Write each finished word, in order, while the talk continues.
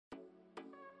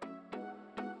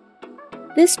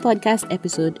This podcast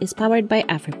episode is powered by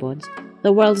AfriPods,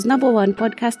 the world's #1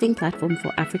 podcasting platform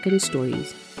for African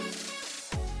stories.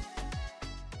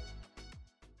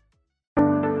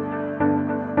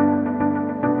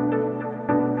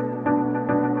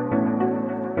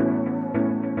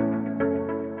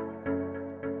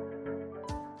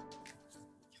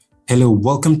 Hello,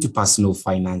 welcome to Personal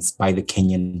Finance by the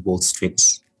Kenyan Wall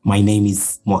Street. My name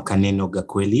is Mwakaneno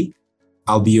Gakweli.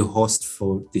 I'll be your host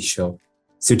for the show.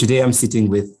 So today I'm sitting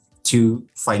with two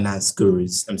finance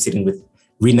gurus. I'm sitting with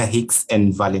Rina Hicks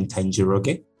and Valentine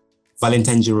Njoroge.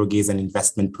 Valentine Njoroge is an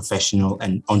investment professional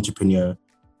and entrepreneur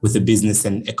with a business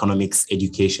and economics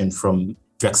education from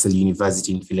Drexel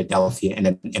University in Philadelphia and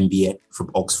an MBA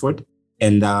from Oxford.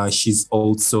 And she's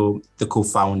also the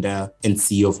co-founder and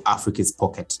CEO of Africa's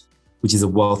Pocket, which is a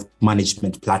wealth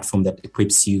management platform that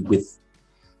equips you with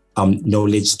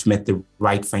knowledge to make the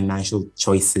right financial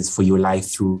choices for your life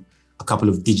through a couple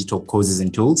of digital courses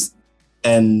and tools.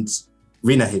 And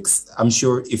Rina Hicks, I'm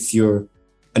sure if you're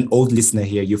an old listener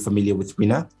here, you're familiar with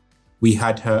Rina. We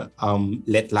had her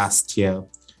late last year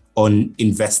on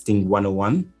Investing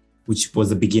 101, which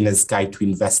was a beginner's guide to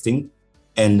investing.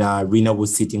 And Rina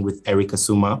was sitting with Erica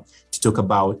Suma to talk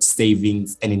about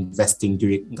savings and investing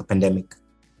during a pandemic.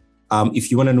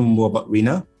 If you want to know more about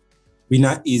Rina,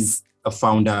 Rina is a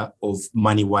founder of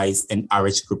MoneyWise and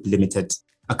RH Group Limited,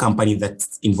 a company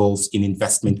that's involved in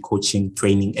investment coaching,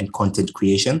 training, and content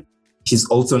creation. She's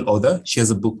also an author. She has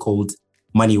a book called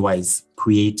MoneyWise,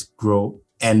 Create, Grow,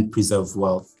 and Preserve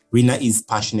Wealth. Rina is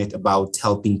passionate about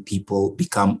helping people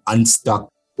become unstuck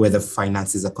where the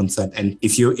finances are concerned. And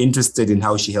if you're interested in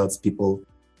how she helps people,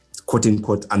 quote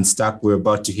unquote, unstuck, we're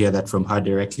about to hear that from her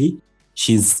directly.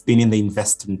 She's been in the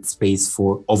investment space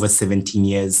for over 17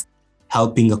 years,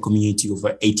 helping a community of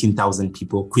over 18,000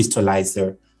 people crystallize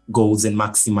their goals and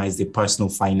maximize their personal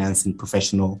finance and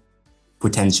professional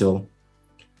potential.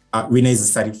 Rina is a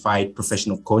certified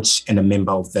professional coach and a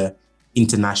member of the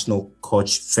International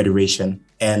Coach Federation.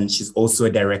 And she's also a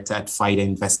director at FIDA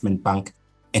Investment Bank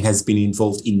and has been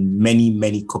involved in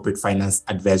many corporate finance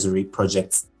advisory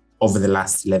projects over the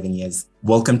last 11 years.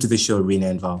 Welcome to the show,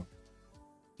 Rina and Val.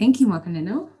 Thank you,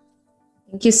 Mwakaneno.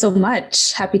 Thank you so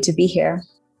much. Happy to be here.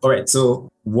 All right. So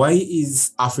why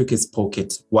is Africa's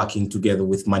Pocket working together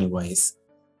with MoneyWise?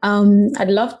 I'd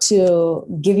love to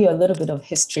give you a little bit of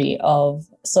history of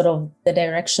sort of the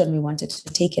direction we wanted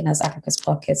to take in as Africa's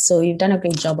Pocket. So you've done a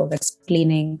great job of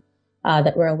explaining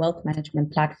that we're a wealth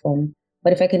management platform.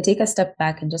 But if I can take a step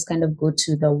back and just kind of go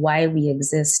to the why we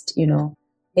exist,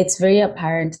 it's very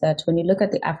apparent that when you look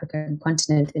at the African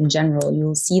continent in general,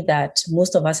 you'll see that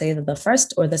most of us are either the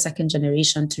first or the second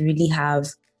generation to really have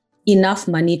enough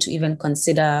money to even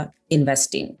consider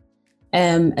investing.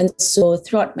 And so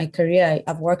throughout my career,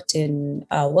 I've worked in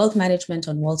wealth management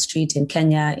on Wall Street in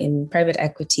Kenya, in private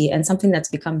equity. And something that's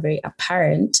become very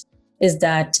apparent is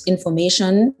that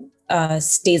information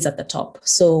stays at the top.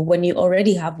 So when you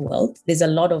already have wealth, there's a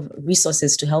lot of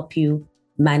resources to help you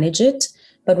manage it.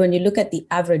 But when you look at the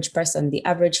average person, the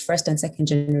average first and second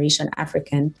generation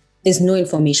African, there's no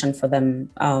information for them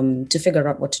to figure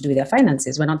out what to do with their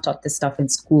finances. We're not taught this stuff in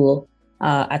school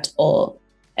at all.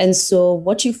 And so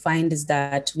what you find is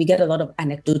that we get a lot of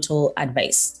anecdotal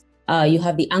advice. You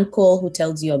have the uncle who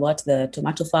tells you about the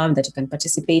tomato farm that you can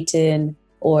participate in,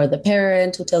 or the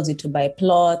parent who tells you to buy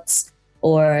plots,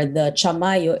 or the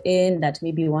chama you're in that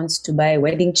maybe wants to buy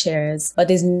wedding chairs. But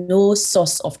there's no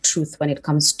source of truth when it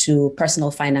comes to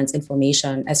personal finance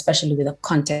information, especially with the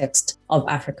context of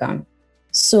Africa.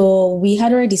 So we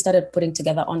had already started putting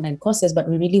together online courses, but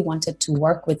we really wanted to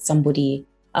work with somebody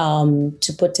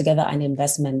to put together an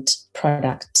investment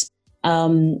product.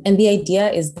 And the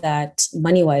idea is that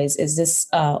MoneyWise is this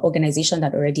organization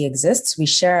that already exists. We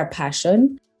share a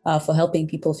passion for helping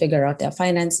people figure out their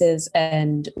finances.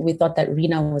 And we thought that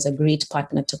Rina was a great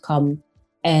partner to come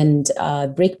and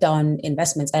break down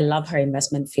investments. I love her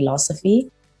investment philosophy.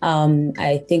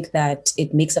 I think that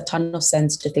it makes a ton of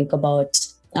sense to think about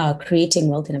creating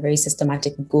wealth in a very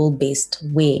systematic, goal-based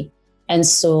way. And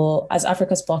so as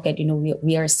Africa's Pocket,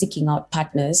 we are seeking out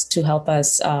partners to help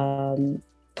us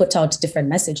put out different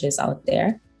messages out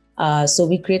there. So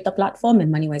we create the platform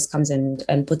and MoneyWise comes in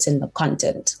and puts in the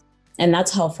content. And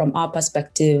that's how, from our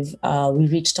perspective, we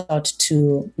reached out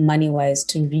to MoneyWise,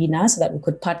 to Rina, so that we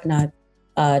could partner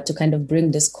to kind of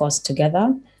bring this course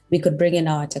together. We could bring in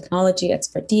our technology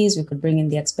expertise, we could bring in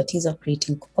the expertise of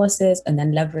creating courses, and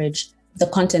then leverage the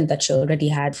content that she already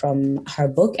had from her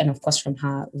book and, of course, from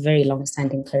her very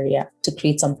long-standing career to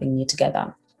create something new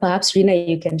together. Perhaps, Rina,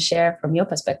 you can share from your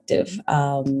perspective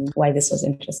why this was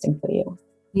interesting for you.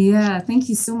 Yeah, thank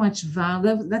you so much, Val.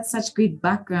 That's such great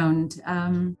background.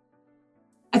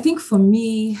 I think for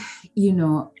me,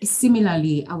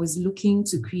 similarly, I was looking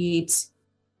to create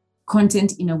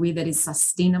content in a way that is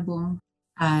sustainable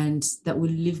and that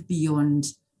will live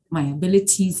beyond my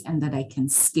abilities and that I can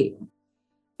scale.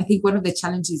 I think one of the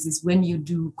challenges is when you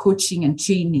do coaching and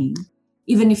training,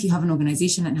 even if you have an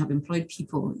organization and have employed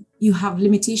people, you have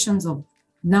limitations of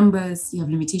numbers, you have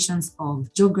limitations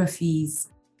of geographies,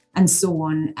 and so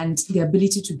on, and the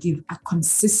ability to give a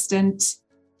consistent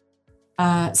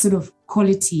sort of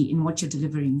quality in what you're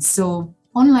delivering. So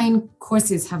online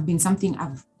courses have been something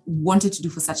I've wanted to do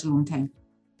for such a long time.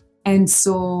 And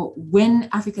so when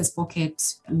Africa's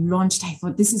Pocket launched, I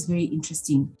thought this is very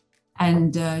interesting.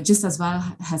 And just as Val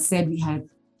has said, we had,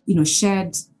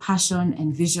 shared passion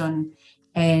and vision.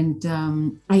 And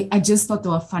I just thought they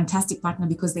were a fantastic partner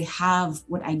because they have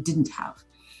what I didn't have.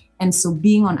 And so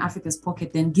being on Africa's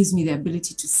Pocket then gives me the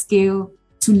ability to scale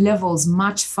to levels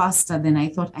much faster than I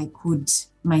thought I could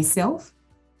myself,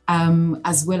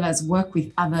 as well as work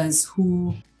with others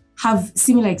who have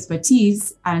similar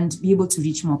expertise and be able to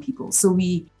reach more people. So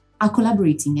we are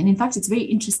collaborating. And in fact, it's very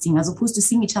interesting. As opposed to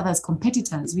seeing each other as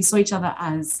competitors, we saw each other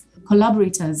as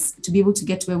collaborators to be able to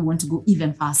get to where we want to go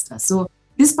even faster. So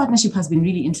this partnership has been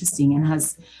really interesting and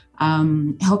has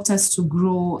helped us to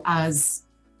grow as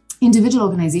individual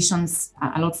organizations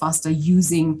a lot faster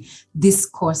using this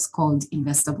course called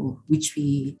Investable, which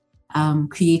we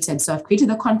created. So I've created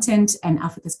the content and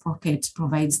Africa's Pocket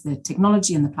provides the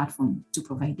technology and the platform to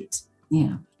provide it.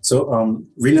 Yeah. So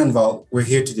Rina and Val, we're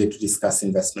here today to discuss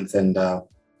investments. And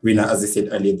Rina, as I said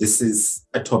earlier, this is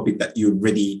a topic that you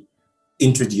already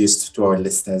introduced to our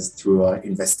listeners through our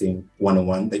Investing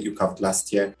 101 that you covered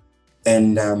last year.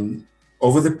 And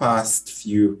over the past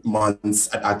few months,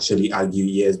 I'd actually argue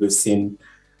years, we've seen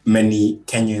many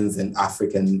Kenyans and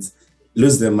Africans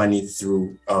lose their money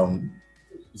through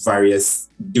various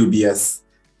dubious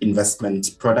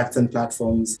investment products and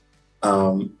platforms.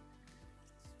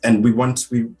 And we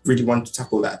really want to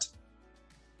tackle that.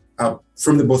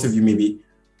 From the both of you, maybe,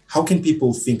 how can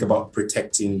people think about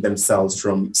protecting themselves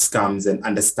from scams and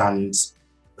understand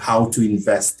how to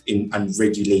invest in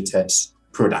unregulated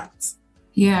products?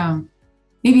 Yeah,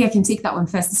 maybe I can take that one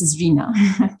first. This is Rina.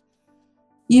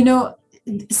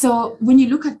 So when you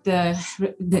look at the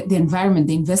environment,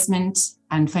 the investment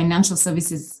and financial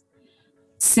services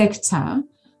sector,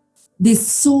 there's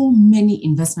so many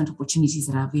investment opportunities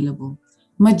that are available,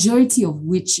 majority of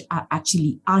which are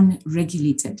actually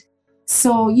unregulated.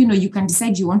 So, you can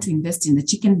decide you want to invest in the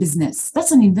chicken business.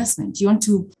 That's an investment. You want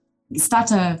to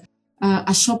start a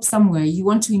shop somewhere. You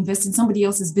want to invest in somebody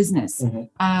else's business. Mm-hmm.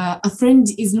 A friend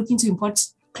is looking to import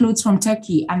clothes from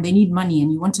Turkey and they need money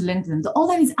and you want to lend them. All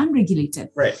that is unregulated.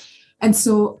 Right. And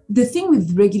so the thing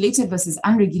with regulated versus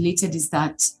unregulated is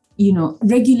that,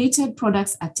 regulated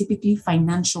products are typically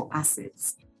financial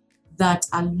assets that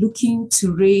are looking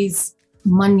to raise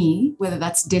money, whether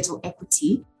that's debt or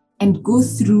equity, and go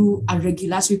through a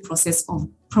regulatory process of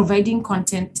providing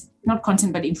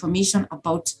but information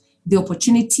about the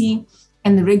opportunity,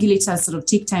 and the regulators sort of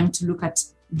take time to look at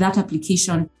that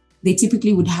application. They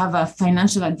typically would have a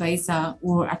financial advisor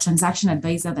or a transaction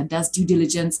advisor that does due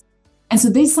diligence. And so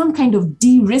there's some kind of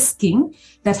de-risking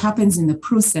that happens in the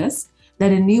process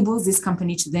that enables this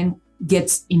company to then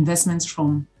get investments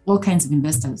from all kinds of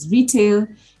investors, retail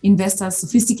investors,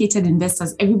 sophisticated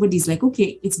investors. Everybody's like,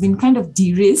 okay, it's been kind of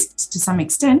de-risked to some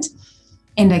extent,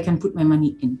 and I can put my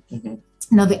money in.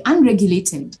 Mm-hmm. Now, the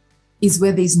unregulated is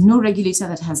where there's no regulator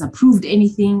that has approved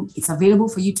anything. It's available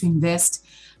for you to invest,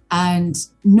 and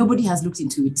nobody has looked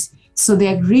into it. So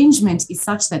the arrangement is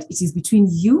such that it is between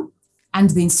you and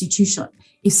the institution.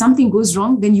 If something goes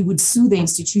wrong, then you would sue the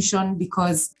institution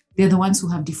because they're the ones who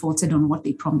have defaulted on what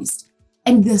they promised.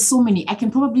 And there's so many. I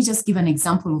can probably just give an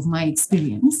example of my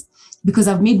experience because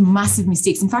I've made massive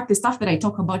mistakes. In fact, the stuff that I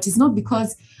talk about is not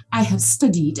because I have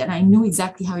studied and I know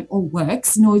exactly how it all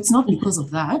works. No, it's not because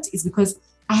of that. It's because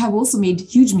I have also made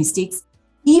huge mistakes,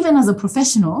 even as a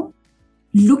professional,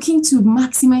 looking to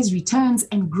maximize returns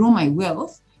and grow my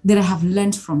wealth, that I have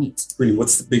learned from it. Really,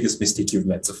 what's the biggest mistake you've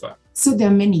made so far? So there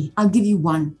are many. I'll give you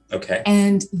one. Okay.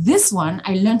 And this one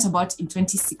I learned about in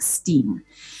 2016.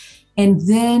 And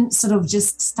then sort of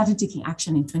just started taking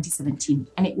action in 2017.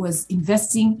 And it was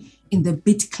investing in the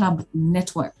BitClub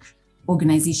network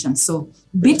organization. So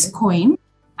Bitcoin,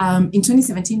 in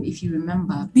 2017, if you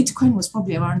remember, Bitcoin was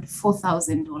probably around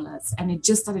 $4,000 and it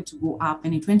just started to go up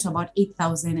and it went to about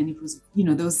 8,000. And it was,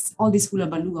 there was all this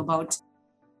hullabaloo about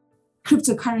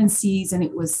cryptocurrencies, and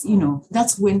it was,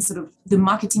 that's when sort of the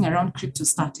marketing around crypto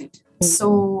started.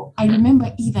 So I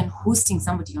remember even hosting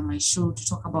somebody on my show to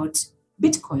talk about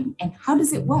Bitcoin and how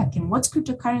does it work and what's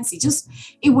cryptocurrency.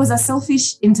 It was a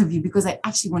selfish interview because I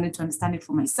actually wanted to understand it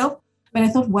for myself. But I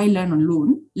thought, why learn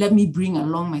alone? Let me bring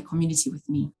along my community with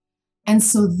me. And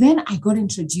so then I got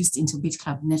introduced into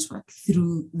BitClub Network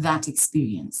through that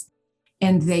experience.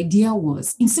 And the idea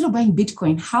was, instead of buying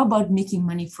Bitcoin, how about making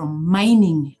money from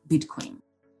mining Bitcoin?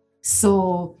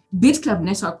 So BitClub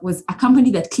Network was a company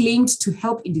that claimed to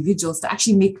help individuals to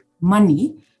actually make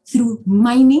money through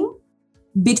mining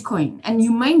Bitcoin. And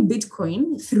you mine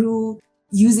Bitcoin through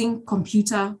using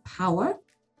computer power.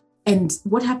 And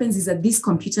what happens is that these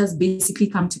computers basically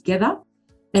come together,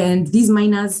 and these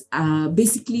miners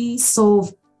basically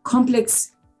solve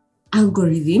complex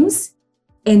algorithms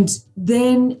and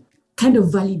then kind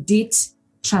of validate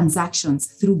transactions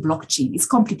through blockchain. It's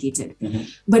complicated,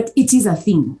 but it is a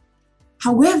thing.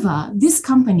 However, this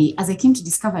company, as I came to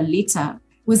discover later,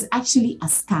 was actually a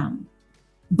scam,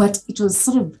 but it was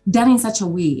sort of done in such a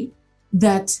way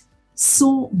that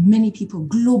so many people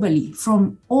globally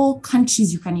from all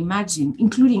countries you can imagine,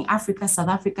 including Africa, South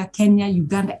Africa, Kenya,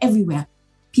 Uganda, everywhere,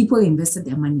 people invested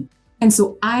their money. And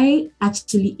so I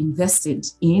actually invested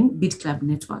in BitClub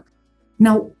Network.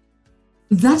 Now,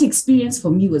 that experience for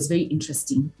me was very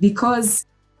interesting because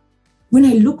when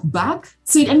I look back,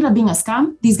 so it ended up being a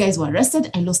scam. These guys were arrested.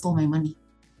 I lost all my money.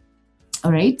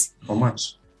 All right. How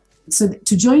much? So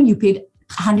to join, you paid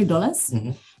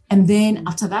 $100. And then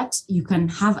after that, you can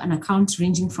have an account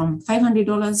ranging from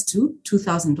 $500 to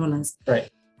 $2,000. Right.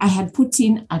 I had put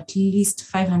in at least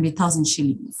 500,000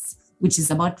 shillings, which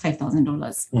is about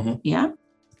 $5,000,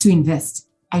 to invest.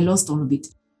 I lost all of it.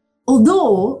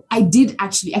 Although I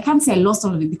can't say I lost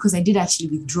all of it because I did actually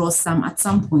withdraw some at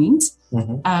some point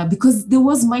because there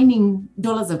was mining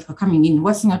dollars that were coming in,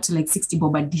 working out to like 60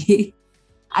 bob a day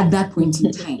at that point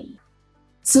in time.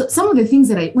 So some of the things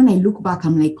that when I look back,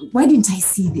 I'm like, why didn't I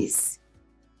see this?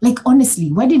 Like,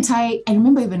 honestly, why didn't I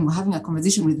remember even having a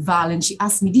conversation with Val and she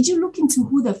asked me, did you look into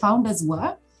who the founders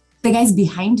were? The guys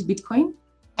behind Bitcoin?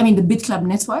 I mean, the BitClub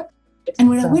Network? And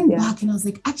when I went back and I was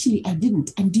like, actually, I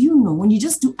didn't. And do you know, when you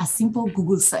just do a simple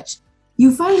Google search,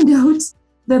 you find out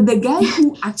that the guy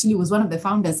who actually was one of the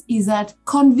founders is a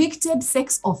convicted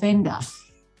sex offender.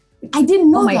 I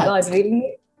didn't know that. Oh my God,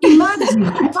 really? Imagine,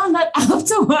 I found that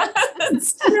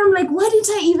afterwards. And I'm like, why didn't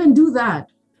I even do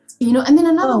that? And then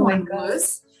another one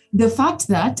was the fact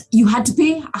that you had to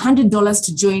pay $100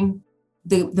 to join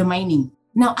the mining.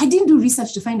 Now, I didn't do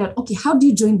research to find out, okay, how do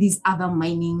you join these other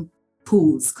mining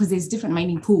pools? Because there's different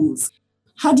mining pools.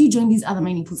 How do you join these other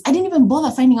mining pools? I didn't even bother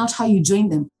finding out how you join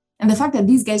them. And the fact that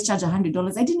these guys charge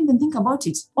 $100, I didn't even think about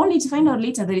it, only to find out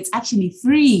later that it's actually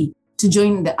free to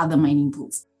join the other mining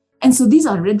pools. And so these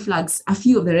are red flags, a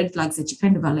few of the red flags that you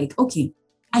kind of are like, okay,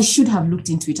 I should have looked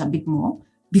into it a bit more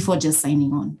before just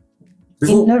signing on.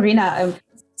 No, Rina, I'm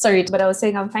sorry, but I was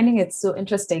saying I'm finding it so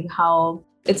interesting how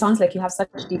it sounds like you have such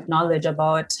deep knowledge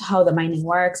about how the mining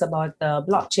works, about the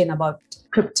blockchain, about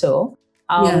crypto.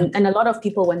 And a lot of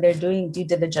people, when they're doing due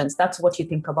diligence, that's what you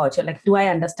think about. You're like, do I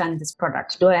understand this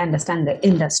product? Do I understand the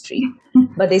industry?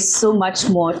 But there's so much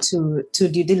more to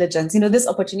due diligence. This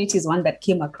opportunity is one that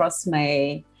came across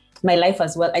my life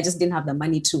as well. I just didn't have the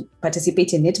money to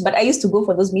participate in it. But I used to go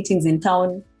for those meetings in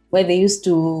town where they used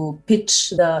to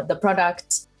pitch the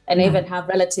product, and I even have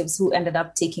relatives who ended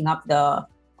up taking up the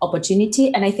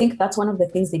opportunity. And I think that's one of the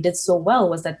things they did so well,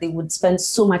 was that they would spend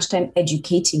so much time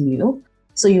educating you.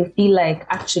 So you feel like,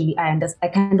 actually, I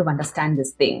kind of understand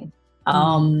this thing.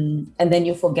 And then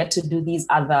you forget to do these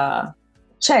other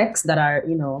checks that are,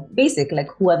 basic, like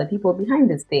who are the people behind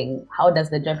this thing? How does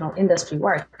the general industry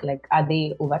work? Like, are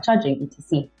they overcharging,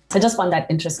 etc.? So I just found that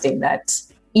interesting that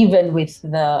even with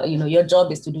your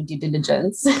job is to do due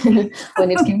diligence,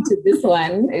 when it came to this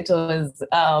one, it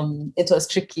was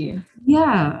tricky.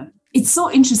 Yeah, it's so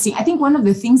interesting. I think one of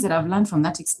the things that I've learned from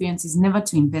that experience is never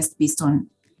to invest based on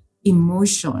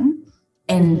emotion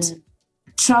and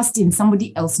trust in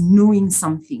somebody else knowing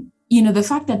something. The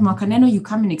fact that Mwakaneno, you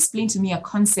come and explain to me a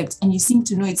concept and you seem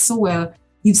to know it so well,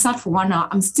 you've sat for 1 hour,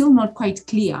 I'm still not quite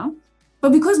clear.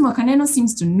 But because Mwakaneno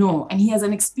seems to know, and he has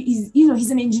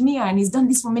he's an engineer and he's done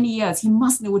this for many years, he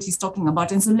must know what he's talking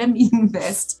about. And so let me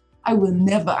invest. I will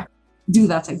never do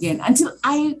that again until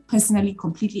I personally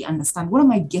completely understand, what am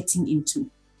I getting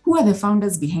into? Who are the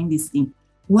founders behind this thing?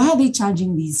 Why are they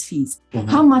charging these fees?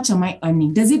 How much am I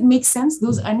earning? Does it make sense,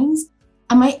 those earnings?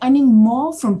 Am I earning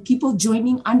more from people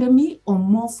joining under me or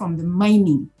more from the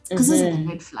mining? Because those are the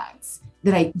red flags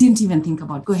that I didn't even think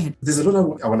about. Go ahead. There's a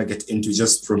lot I want to get into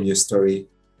just from your story.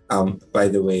 by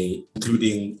the way,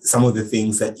 including some of the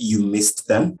things that you missed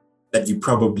then that you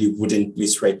probably wouldn't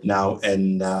miss right now,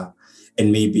 and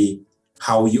maybe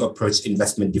how you approach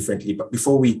investment differently. But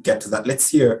before we get to that, let's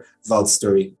hear Val's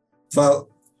story. Val,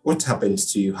 what happened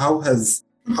to you?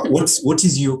 What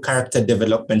is your character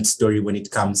development story when it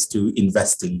comes to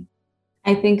investing?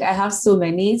 I think I have so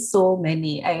many.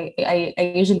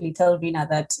 I usually tell Rina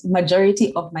that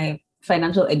majority of my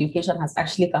financial education has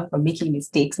actually come from making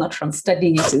mistakes, not from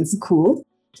studying it in school.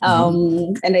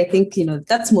 And I think,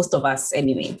 that's most of us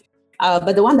anyway.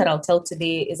 But the one that I'll tell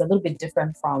today is a little bit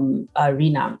different from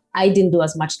Rina. I didn't do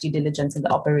as much due diligence in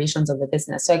the operations of the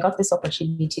business. So I got this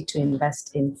opportunity to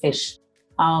invest in fish.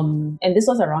 And this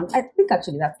was around, I think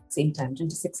actually that's the same time,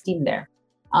 2016 there.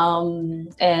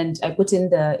 And I put in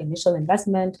the initial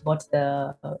investment, bought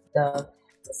the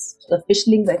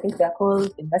fishlings, I think they're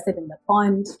called, invested in the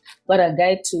pond, got a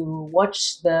guy to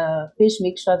watch the fish,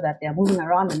 make sure that they're moving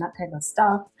around and that kind of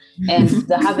stuff. And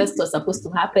the harvest was supposed to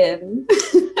happen,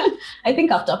 I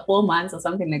think after 4 months or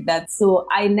something like that. So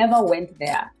I never went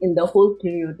there in the whole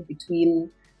period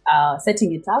between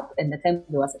setting it up and the time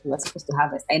we were supposed to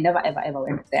harvest. I never, ever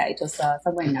went there. It was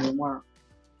somewhere in Narumoro.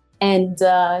 And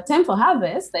time for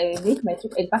harvest, I made my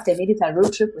trip. In fact, I made it a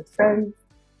road trip with friends.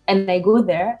 And I go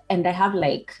there and I have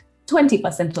like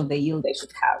 20% of the yield I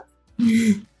should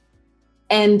have.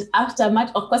 And after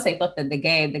much, of course, I thought that the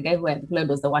guy who I employed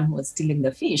was the one who was stealing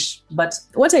the fish. But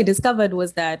what I discovered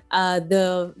was that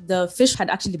the fish had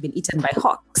actually been eaten by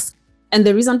hawks. And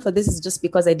the reason for this is just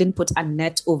because I didn't put a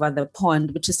net over the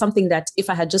pond, which is something that if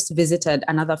I had just visited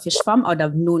another fish farm, I would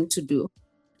have known to do.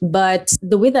 But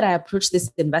the way that I approached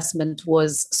this investment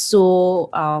was so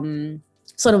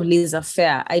sort of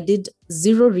laissez-faire. I did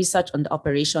zero research on the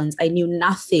operations. I knew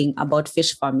nothing about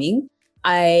fish farming.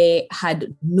 I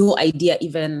had no idea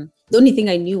even. The only thing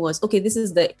I knew was, okay, this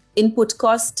is the input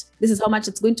cost. This is how much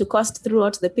it's going to cost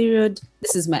throughout the period.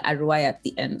 This is my ROI at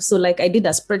the end. So like I did a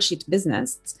spreadsheet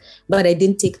business, but I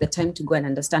didn't take the time to go and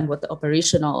understand what the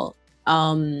operational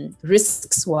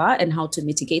risks were and how to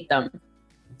mitigate them.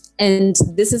 And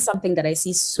this is something that I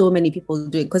see so many people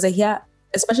doing, because I hear,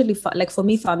 especially for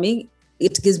me, farming,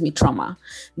 it gives me trauma,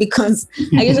 because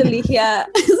I usually hear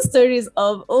stories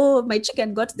of, oh, my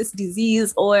chicken got this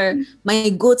disease, or my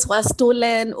goats were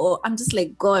stolen, or I'm just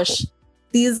like, gosh,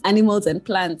 these animals and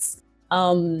plants,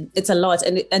 it's a lot.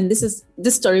 And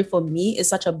this story for me is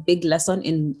such a big lesson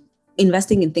in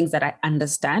investing in things that I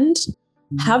understand,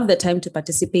 have the time to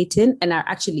participate in, and are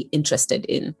actually interested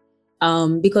in.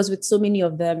 Because with so many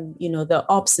of them, the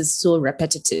ops is so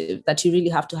repetitive that you really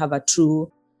have to have a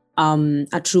true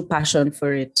passion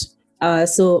for it.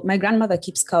 So my grandmother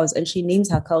keeps cows and she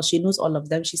names her cows. She knows all of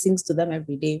them. She sings to them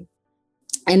every day.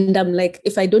 And I'm like,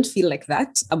 if I don't feel like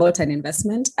that about an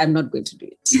investment, I'm not going to do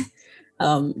it.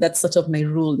 That's sort of my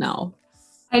rule now.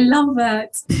 I love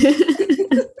that.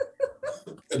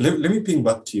 Let me ping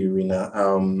back to you, Rina.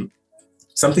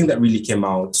 Something that really came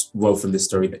out well from the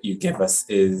story that you gave us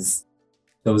is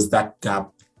there was that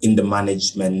gap in the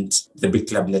management, the Big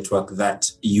Club network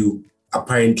that you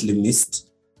apparently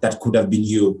missed, that could have been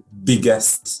your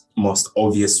biggest, most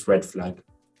obvious red flag.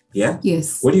 Yeah?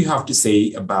 Yes. What do you have to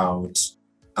say about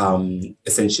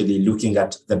essentially looking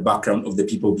at the background of the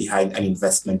people behind an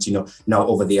investment? Now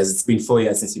over the years, it's been 4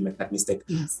 years since you made that mistake.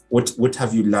 Yes. What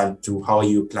have you learned how are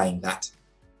you applying that?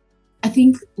 I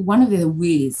think one of the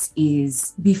ways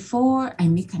is, before I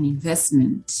make an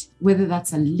investment, whether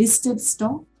that's a listed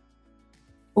stock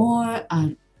or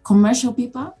a commercial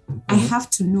paper, I have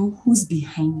to know who's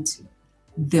behind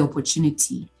the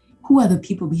opportunity. Who are the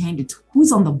people behind it?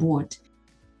 Who's on the board?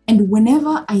 And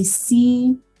whenever I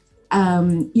see,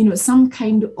 some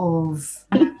kind of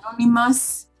an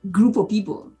anonymous group of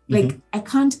people, like I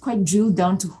can't quite drill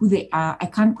down to who they are. I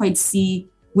can't quite see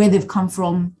where they've come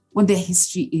from, what their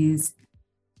history is.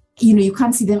 You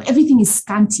can't see them. Everything is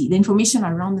scanty. The information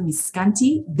around them is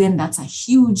scanty. Then that's a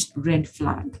huge red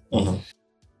flag.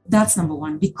 That's number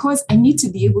one, because I need to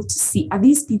be able to see, are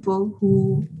these people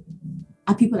who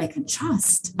are people I can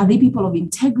trust? Are they people of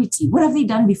integrity? What have they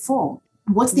done before?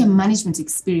 What's their management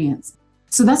experience?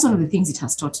 So that's one of the things it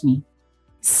has taught me.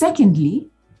 Secondly,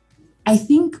 I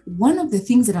think one of the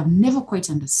things that I've never quite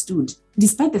understood,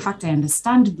 despite the fact I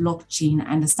understand blockchain,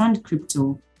 I understand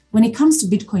crypto, when it comes to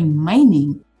Bitcoin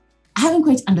mining, I haven't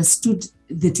quite understood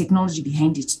the technology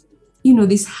behind it.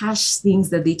 These hash things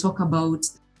that they talk about,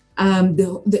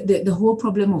 the whole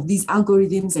problem of these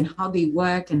algorithms and how they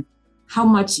work and how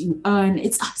much you earn.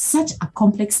 It's such a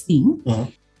complex thing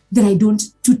that I don't,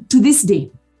 to this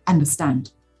day,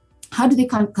 understand. How do they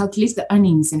calculate the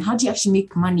earnings, and how do you actually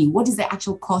make money? What is the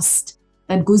actual cost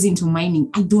that goes into mining,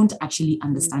 I don't actually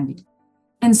understand it.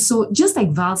 And so just like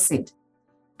Val said,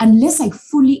 unless I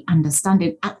fully understand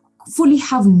it, I fully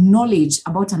have knowledge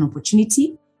about an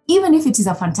opportunity, even if it is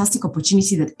a fantastic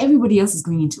opportunity that everybody else is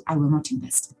going into, I will not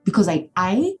invest because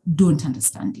I don't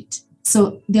understand it.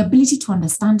 So the ability to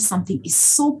understand something is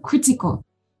so critical,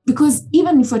 because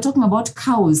even if we're talking about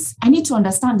cows, I need to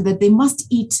understand that they must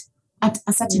eat at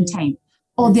a certain time,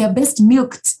 or they're best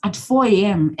milked at 4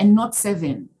 a.m. and not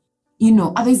 7.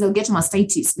 Otherwise they'll get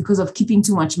mastitis because of keeping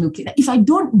too much milk. If I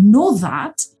don't know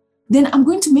that, then I'm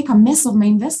going to make a mess of my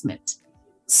investment.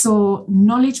 So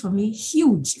knowledge for me,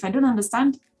 huge. If I don't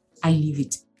understand, I leave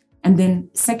it. And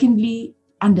then secondly,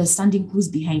 understanding who's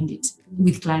behind it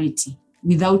with clarity,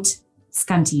 without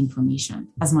scanty information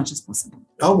as much as possible.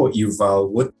 How about you, Val?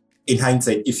 What, in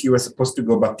hindsight, if you were supposed to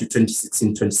go back to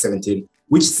 2016, 2017,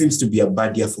 which seems to be a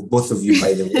bad year for both of you,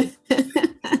 by the way.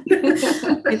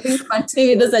 I think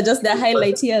maybe those are just the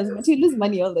highlight years, but you lose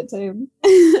money all the time.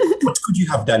 What could you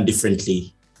have done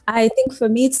differently? I think for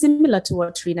me, it's similar to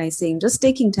what Rina is saying, just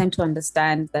taking time to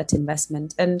understand that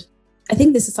investment. And I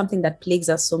think this is something that plagues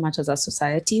us so much as a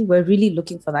society. We're really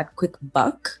looking for that quick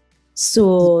buck.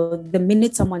 So the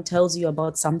minute someone tells you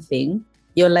about something,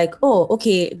 you're like, oh,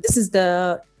 okay, this is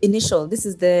the initial, this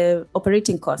is the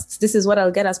operating costs, this is what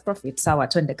I'll get as profit, sawa,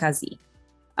 twende kazi.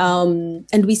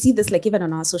 And we see this like even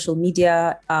on our social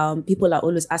media, people are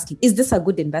always asking, is this a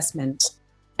good investment?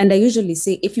 And I usually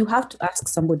say, if you have to ask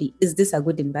somebody, is this a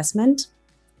good investment?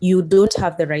 You don't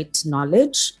have the right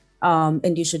knowledge,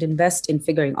 and you should invest in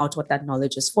figuring out what that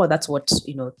knowledge is for. That's what,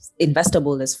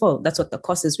 investable is for. That's what the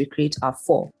courses we create are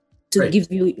for, to give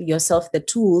you yourself the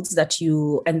tools that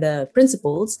you, and the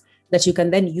principles that you can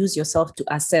then use yourself to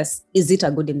assess, is it a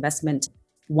good investment?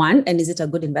 One, and is it a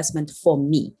good investment for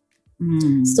me?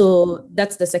 So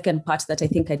that's the second part that I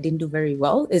think I didn't do very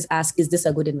well, is ask, is this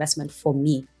a good investment for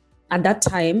me? At that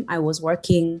time, I was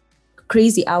working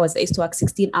crazy hours. I used to work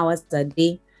 16 hours a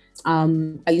day.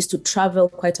 I used to travel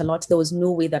quite a lot. There was no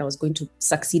way that I was going to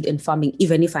succeed in farming,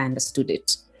 even if I understood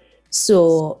it.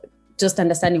 So just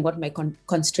understanding what my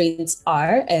constraints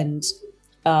are and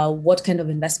what kind of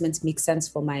investments make sense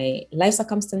for my life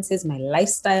circumstances, my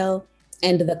lifestyle,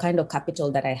 and the kind of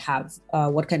capital that I have,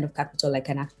 what kind of capital I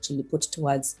can actually put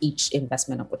towards each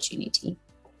investment opportunity.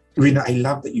 Rina, I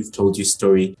love that you've told your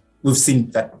story. We've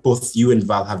seen that both you and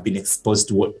Val have been exposed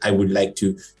to what I would like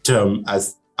to term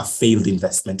as a failed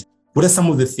investment. What are some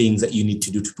of the things that you need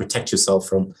to do to protect yourself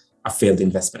from a failed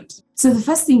investment? So the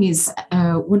first thing is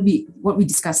what we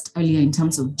discussed earlier in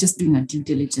terms of just doing a due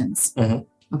diligence.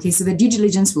 Mm-hmm. Okay, so the due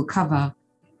diligence will cover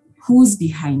who's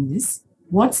behind this,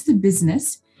 what's the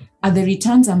business, are the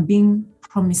returns I'm being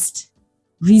promised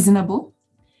reasonable?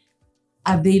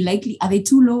 Are they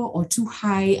too low or too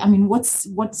high? I mean, what's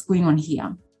going on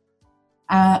here?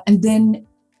 And then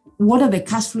what are the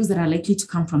cash flows that are likely to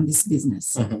come from this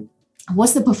business? Mm-hmm.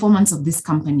 What's the performance of this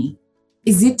company?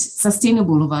 Is it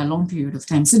sustainable over a long period of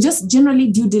time? So just generally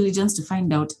due diligence to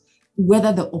find out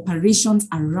whether the operations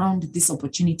around this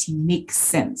opportunity make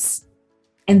sense.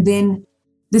 And then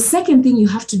the second thing you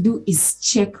have to do is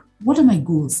check, what are my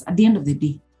goals at the end of the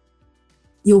day?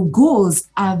 Your goals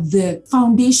are the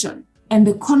foundation and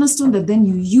the cornerstone that then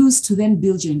you use to then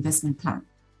build your investment plan.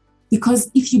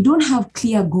 Because if you don't have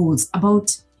clear goals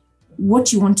about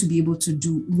what you want to be able to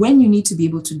do, when you need to be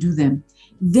able to do them,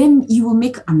 then you will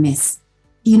make a mess.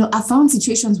 I found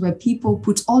situations where people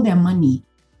put all their money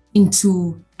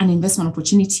into an investment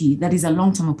opportunity that is a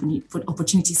long-term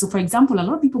opportunity. So for example, a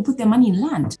lot of people put their money in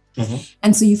land. Mm-hmm.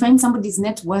 And so you find somebody's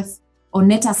net worth or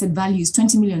net asset value is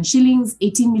 20 million shillings,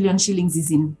 18 million shillings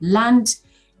is in land,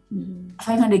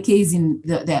 500K is in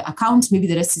the account, maybe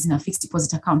the rest is in a fixed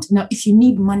deposit account. Now, if you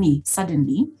need money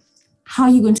suddenly, how are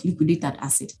you going to liquidate that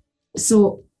asset?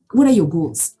 So what are your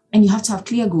goals? And you have to have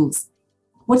clear goals.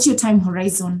 What's your time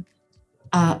horizon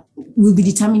will be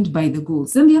determined by the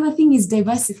goals. Then the other thing is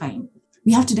diversifying.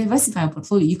 We have to diversify our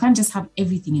portfolio. You can't just have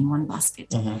everything in one basket.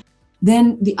 Mm-hmm.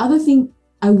 Then the other thing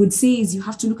I would say is you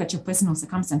have to look at your personal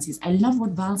circumstances. I love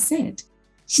what Val said.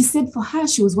 She said for her,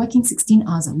 she was working 16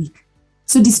 hours a week.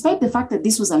 So despite the fact that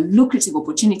this was a lucrative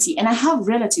opportunity, and I have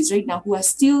relatives right now who are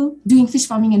still doing fish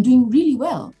farming and doing really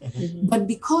well, mm-hmm. but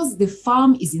because the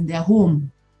farm is in their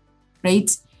home,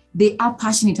 right? They are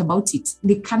passionate about it.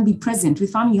 They can be present.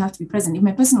 With farming, you have to be present. If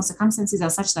my personal circumstances are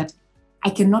such that I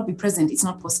cannot be present, it's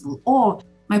not possible. Or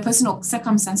my personal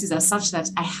circumstances are such that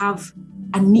I have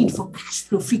a need for cash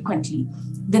flow frequently,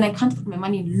 then I can't put my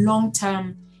money in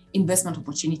long-term investment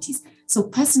opportunities. So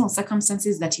personal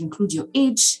circumstances that include your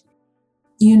age,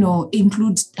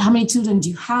 include how many children do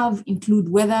you have, include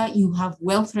whether you have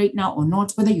wealth right now or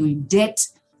not, whether you're in debt,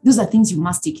 Those are things you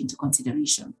must take into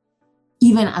consideration,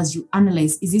 even as you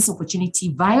analyze, is this opportunity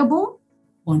viable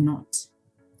or not?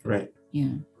 Right.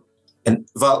 Yeah. And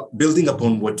Val, building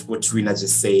upon what Rina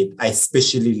just said, I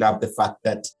especially love the fact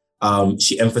that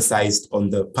she emphasized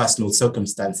on the personal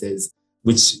circumstances,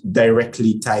 which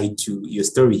directly tied to your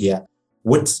story here.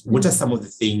 What are some of the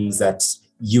things that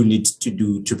you need to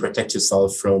do to protect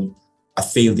yourself from a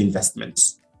failed investment?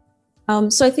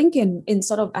 So I think in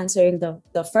sort of answering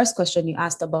the first question you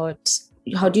asked about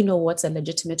how do you know what's a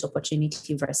legitimate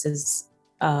opportunity versus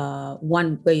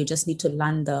one where you just need to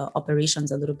learn the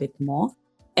operations a little bit more.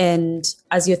 And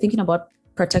as you're thinking about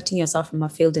protecting yourself from a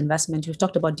failed investment, we've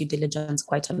talked about due diligence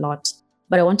quite a lot,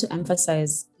 but I want to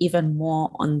emphasize even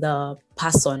more on the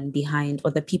person behind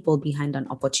or the people behind an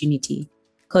opportunity.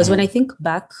 Because when I think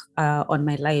back on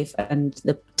my life and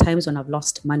the times when I've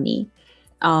lost money,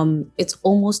 it's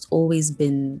almost always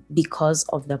been because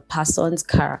of the person's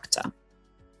character.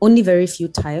 Only very few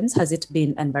times has it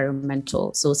been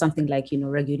environmental. So something like,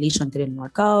 regulation didn't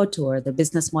work out or the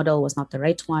business model was not the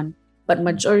right one. But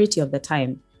majority of the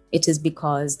time, it is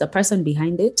because the person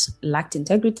behind it lacked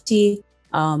integrity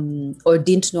or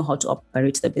didn't know how to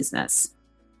operate the business.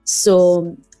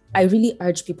 So I really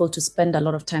urge people to spend a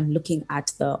lot of time looking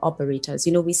at the operators.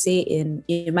 We say in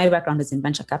my background is in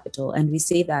venture capital, and we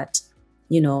say that,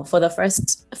 for the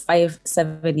first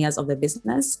 5-7 years of the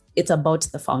business, it's about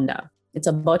the founder. It's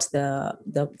about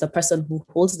the person who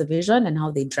holds the vision and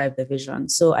how they drive the vision.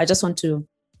 So I just want to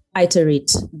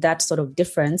iterate that sort of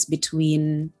difference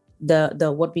between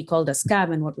the what we call the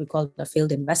scam and what we call the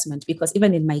failed investment, because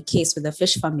even in my case with the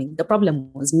fish farming, the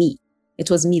problem was me. It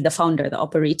was me, the founder, the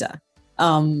operator,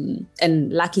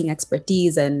 and lacking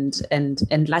expertise and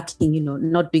lacking,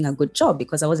 not doing a good job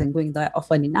because I wasn't going there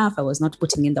often enough. I was not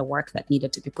putting in the work that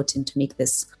needed to be put in to make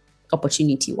this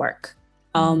opportunity work.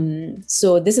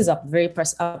 So this is a very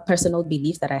personal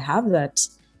belief that I have that,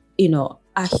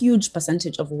 a huge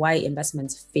percentage of why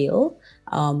investments fail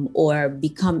or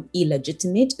become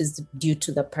illegitimate is due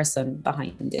to the person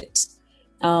behind it.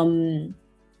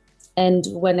 And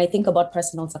when I think about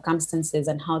personal circumstances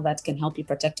and how that can help you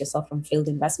protect yourself from failed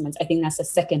investments, I think that's the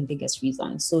second biggest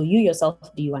reason. So you yourself,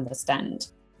 do you understand?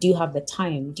 Do you have the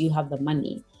time? Do you have the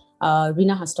money?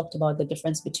 Rina has talked about the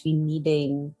difference between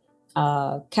needing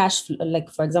cash flow, like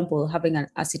for example, having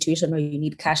a situation where you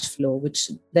need cash flow,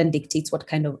 which then dictates what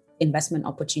kind of investment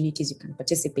opportunities you can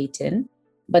participate in.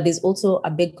 But there's also a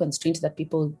big constraint that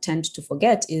people tend to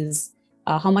forget is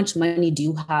how much money do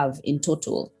you have in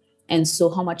total? And so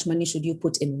how much money should you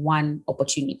put in one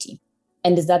opportunity?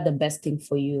 And is that the best thing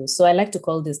for you? So I like to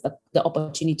call this the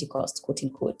opportunity cost, quote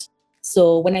unquote.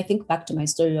 So when I think back to my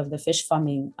story of the fish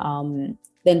farming, the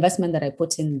investment that I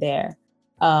put in there,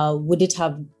 would it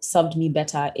have served me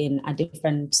better in a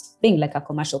different thing like a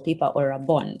commercial paper or a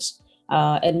bond?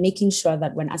 And making sure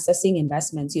that when assessing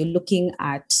investments, you're looking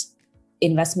at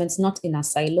investments not in a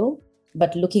silo,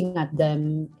 but looking at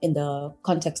them in the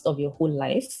context of your whole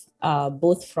life,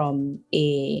 both from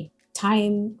a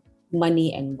time,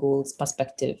 money, and goals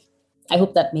perspective. I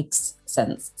hope that makes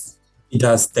sense. It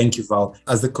does. Thank you, Val.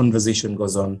 As the conversation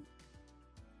goes on,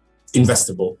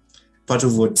 Investable, part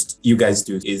of what you guys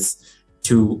do is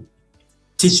to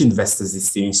teach investors these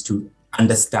things, to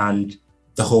understand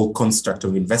the whole construct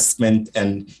of investment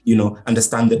and,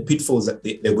 understand the pitfalls that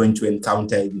they're going to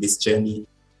encounter in this journey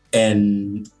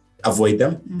and avoid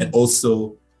them. And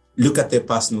also look at their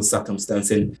personal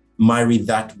circumstance and marry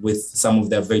that with some of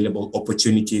the available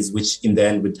opportunities, which in the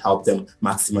end would help them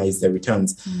maximize their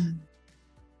returns.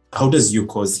 How does your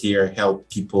cause here help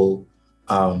people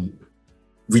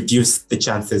reduce the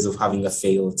chances of having a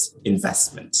failed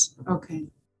investment? Okay.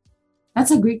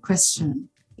 That's a great question.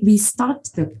 We start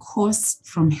the course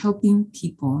from helping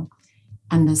people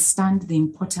understand the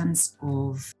importance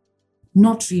of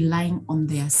not relying on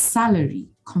their salary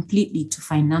completely to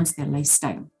finance their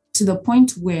lifestyle, to the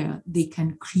point where they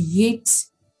can create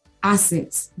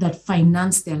assets that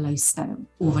finance their lifestyle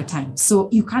over time. So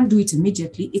you can't do it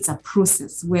immediately. It's a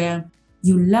process where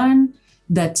you learn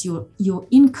that your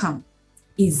income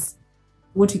is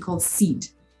what we call seed,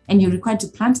 and you're required to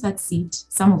plant that seed,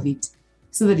 some of it,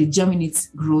 so that it germinates,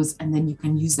 grows, and then you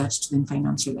can use that to then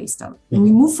finance your lifestyle. And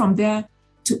we move from there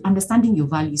to understanding your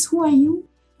values. Who are you?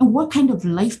 And what kind of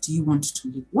life do you want to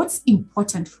live? What's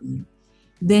important for you?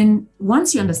 Then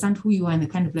once you understand who you are and the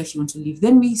kind of life you want to live,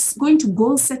 then we go into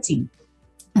goal setting.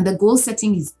 And the goal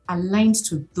setting is aligned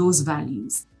to those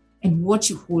values and what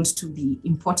you hold to be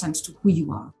important to who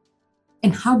you are.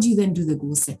 And how do you then do the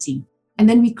goal setting? And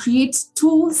then we create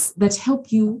tools that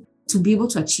help you to be able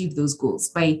to achieve those goals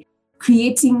by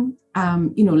creating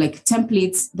like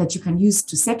templates that you can use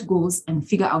to set goals and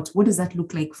figure out what does that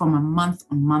look like from a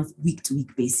month-on-month,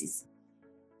 week-to-week basis.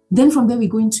 Then from there, we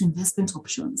go into investment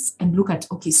options and look at,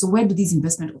 okay, so where do these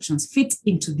investment options fit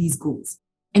into these goals?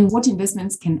 And what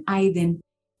investments can I then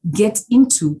get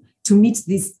into to meet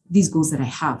these goals that I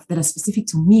have that are specific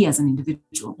to me as an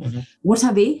individual? Mm-hmm. What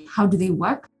are they? How do they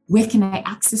work? Where can I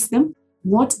access them?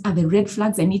 What are the red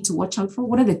flags I need to watch out for?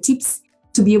 What are the tips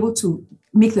to be able to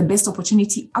make the best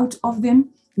opportunity out of them?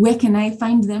 Where can I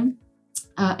find them?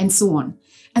 And so on.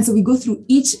 And so we go through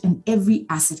each and every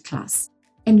asset class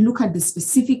and look at the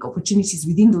specific opportunities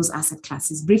within those asset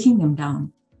classes, breaking them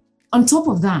down. On top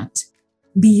of that,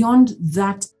 beyond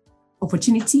that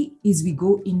opportunity is we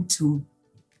go into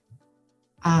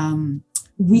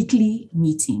weekly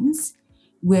meetings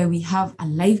where we have a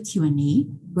live Q&A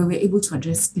where we're able to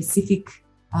address specific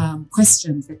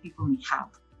questions that people may have.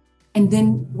 And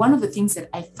then one of the things that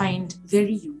I find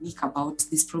very unique about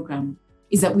this program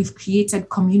is that we've created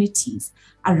communities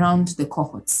around the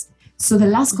cohorts. So the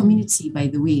last community, by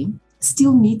the way,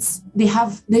 still meets. They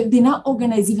now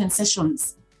organize even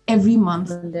sessions every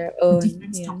month on their own,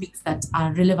 different topics that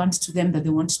are relevant to them that they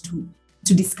want to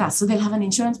discuss. So they'll have an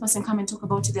insurance person come and talk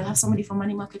about it. They'll have somebody from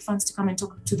money market funds to come and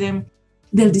talk to them.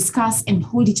 They'll discuss and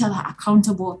hold each other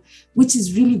accountable, which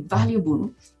is really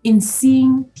valuable in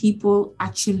seeing people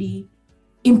actually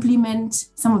implement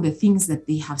some of the things that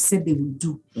they have said they will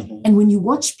do. Mm-hmm. And when you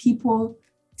watch people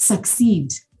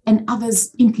succeed and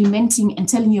others implementing and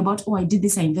telling you about, oh, I did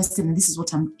this, I invested, and this is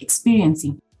what I'm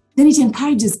experiencing, then it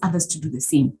encourages others to do the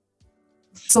same.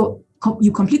 So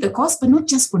you complete the course, but not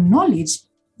just for knowledge,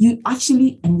 we've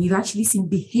actually seen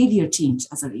behavior change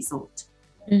as a result.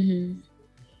 Mm-hmm.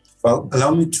 Well,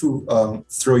 allow me to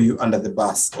throw you under the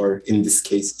bus, or in this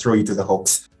case, throw you to the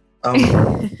Hawks.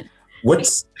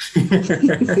 What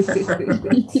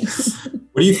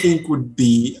do you think would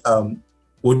be,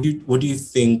 what do you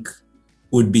think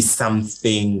would be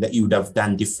something that you would have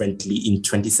done differently in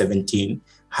 2017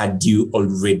 had you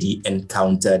already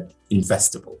encountered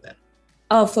Investable then?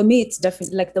 For me, it's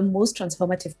definitely like the most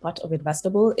transformative part of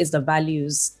Investable is the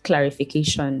values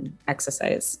clarification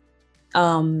exercise.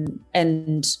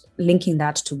 And linking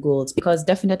that to goals, because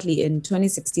definitely in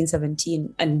 2016,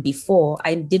 17 and before,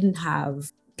 I didn't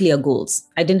have clear goals.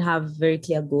 I didn't have very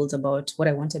clear goals about what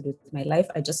I wanted with my life.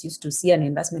 I just used to see an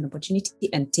investment opportunity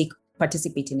and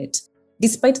participate in it,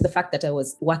 despite the fact that I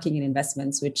was working in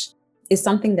investments, which is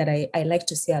something that I like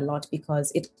to say a lot,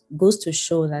 because it goes to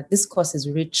show that this course is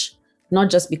rich, not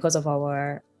just because of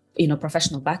our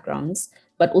professional backgrounds,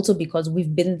 but also because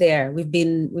we've been there. We've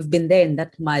been there in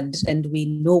that mud, and we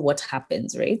know what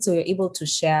happens, right? So you're able to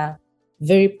share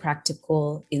very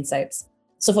practical insights.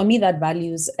 So for me, that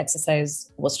values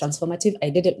exercise was transformative. I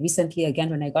did it recently again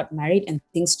when I got married, and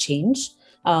things change,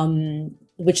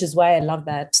 which is why I love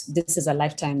that this is a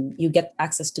lifetime. You get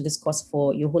access to this course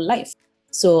for your whole life.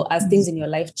 So as things in your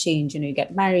life change, you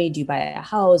get married, you buy a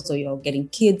house, or you're getting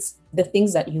kids, the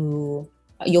things that your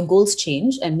goals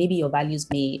change, and maybe your values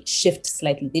may shift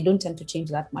slightly. They don't tend to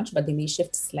change that much, but they may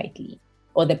shift slightly,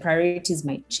 or the priorities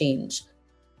might change.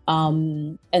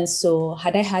 And so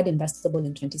had I had Investable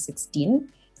in 2016,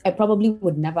 I probably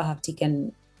would never have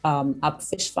taken up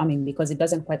fish farming, because it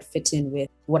doesn't quite fit in with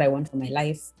what I want for my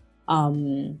life.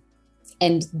 And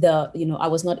I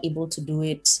was not able to do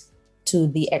it to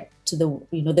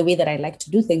the way that I like to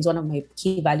do things. One of my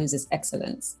key values is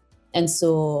excellence. And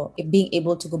so being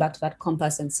able to go back to that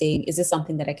compass and saying, is this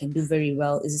something that I can do very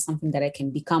well? Is this something that I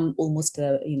can become almost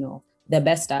the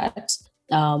best at?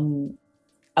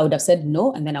 I would have said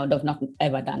no, and then I would have not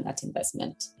ever done that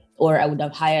investment. Or I would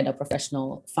have hired a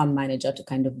professional fund manager to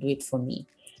kind of do it for me.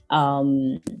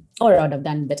 Or I would have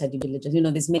done better due diligence.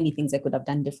 There's many things I could have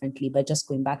done differently, but just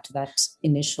going back to that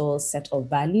initial set of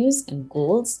values and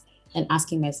goals and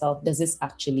asking myself, does this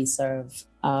actually serve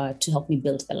to help me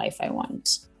build the life I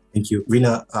want? Thank you.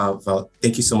 Rina, Val,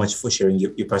 thank you so much for sharing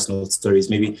your personal stories.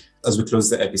 Maybe as we close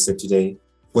the episode today,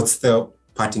 what's the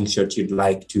parting shot you'd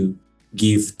like to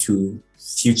give to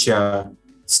future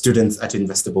students at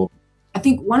Investable? I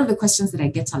think one of the questions that I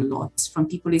get a lot from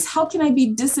people is, how can I be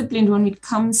disciplined when it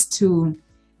comes to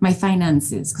my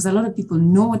finances? Because a lot of people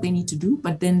know what they need to do,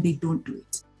 but then they don't do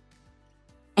it.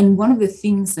 And one of the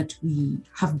things that we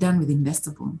have done with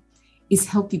Investable is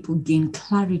help people gain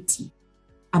clarity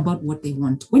about what they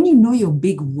want. When you know your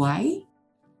big why,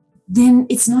 then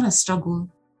it's not a struggle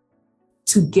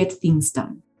to get things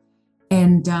done.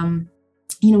 And,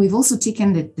 we've also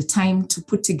taken the time to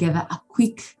put together a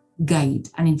quick guide,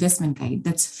 an investment guide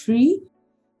that's free,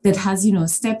 that has,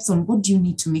 steps on what do you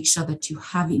need to make sure that you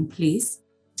have in place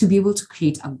to be able to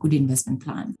create a good investment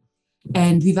plan.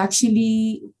 And we've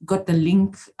actually got the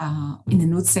link in the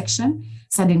notes section.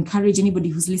 So I'd encourage anybody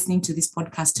who's listening to this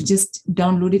podcast to just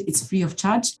download it. It's free of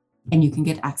charge and you can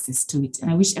get access to it.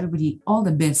 And I wish everybody all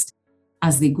the best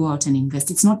as they go out and invest.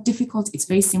 It's not difficult. It's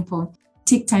very simple.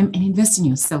 Take time and invest in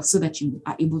yourself so that you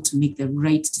are able to make the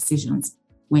right decisions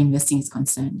where investing is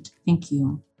concerned. Thank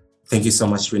you. Thank you so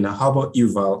much, Rina. How about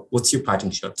you, Val? What's your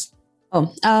parting shot?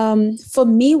 For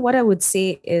me, what I would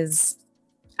say is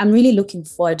I'm really looking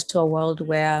forward to a world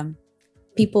where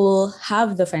people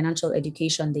have the financial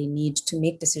education they need to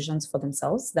make decisions for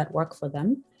themselves that work for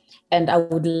them. And I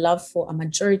would love for a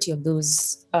majority of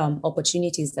those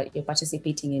opportunities that you're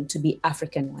participating in to be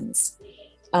African ones.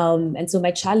 And so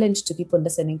my challenge to people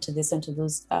listening to this and to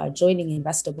those joining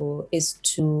Investable is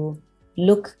to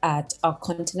look at our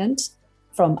continent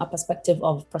from a perspective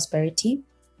of prosperity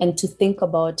and to think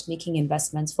about making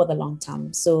investments for the long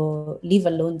term. So leave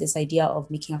alone this idea of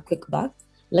making a quick buck.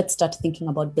 Let's start thinking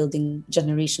about building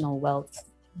generational wealth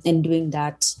and doing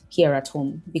that here at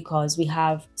home because we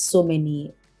have so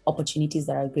many opportunities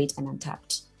that are great and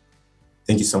untapped.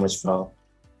 Thank you so much, Val.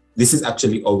 This is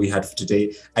actually all we had for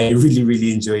today. I really,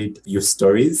 really enjoyed your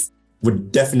stories.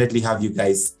 Would definitely have you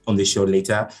guys on the show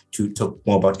later to talk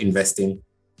more about investing.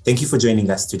 Thank you for joining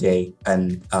us today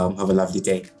and have a lovely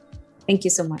day. Thank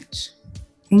you so much.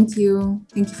 Thank you.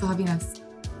 Thank you for having us.